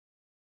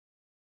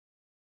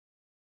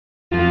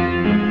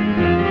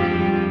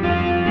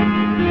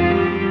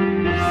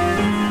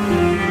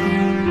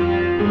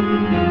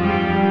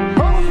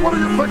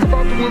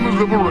women's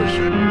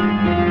liberation.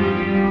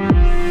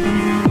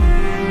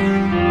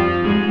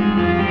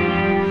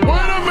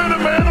 Wait a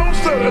minute, man, don't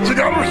say that. You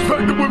gotta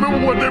respect the women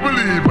for what they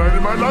believe, man. They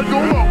might not go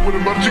along with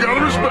it, but you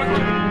gotta respect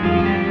it.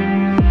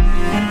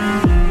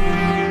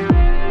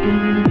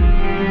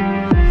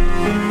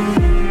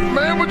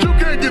 Man, but you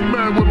can't get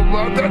mad with them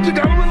about that. You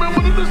gotta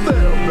remember to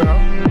yourself now.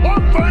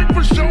 One thing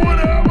for sure,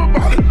 and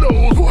everybody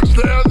knows what's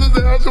theirs is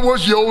theirs and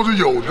what's yours is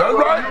yours. That's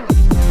right.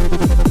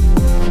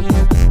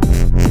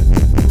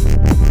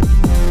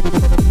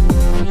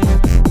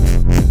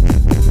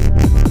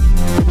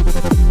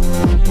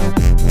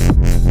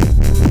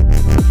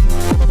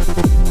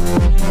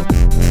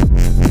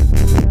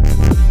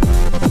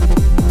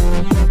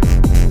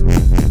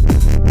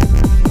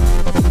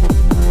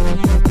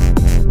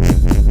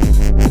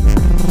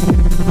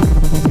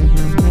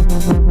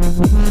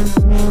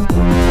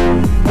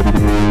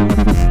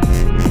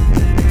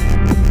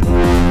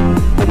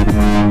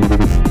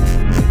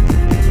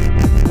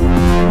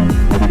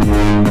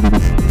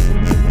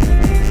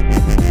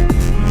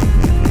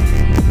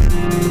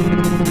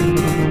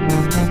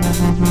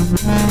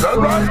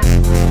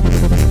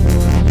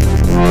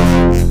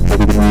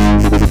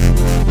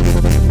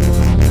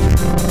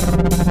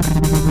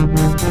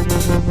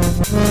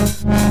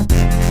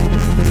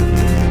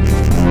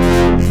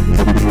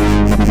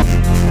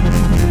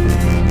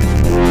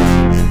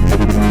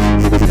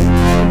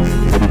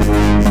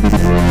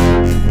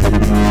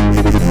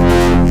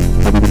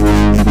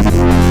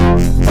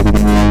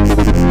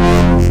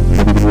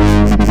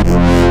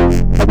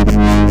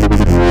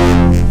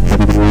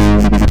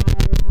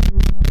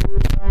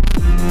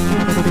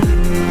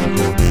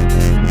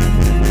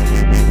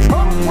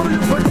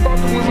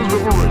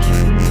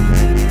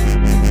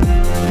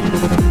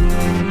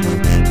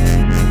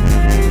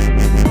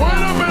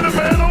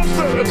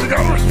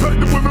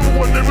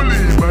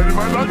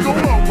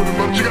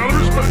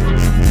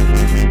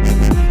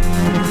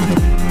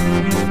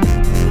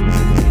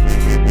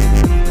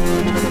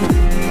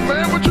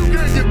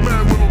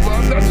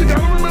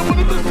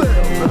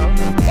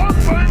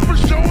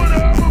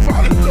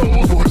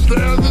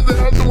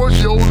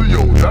 What's yours is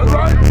yours, that's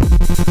right.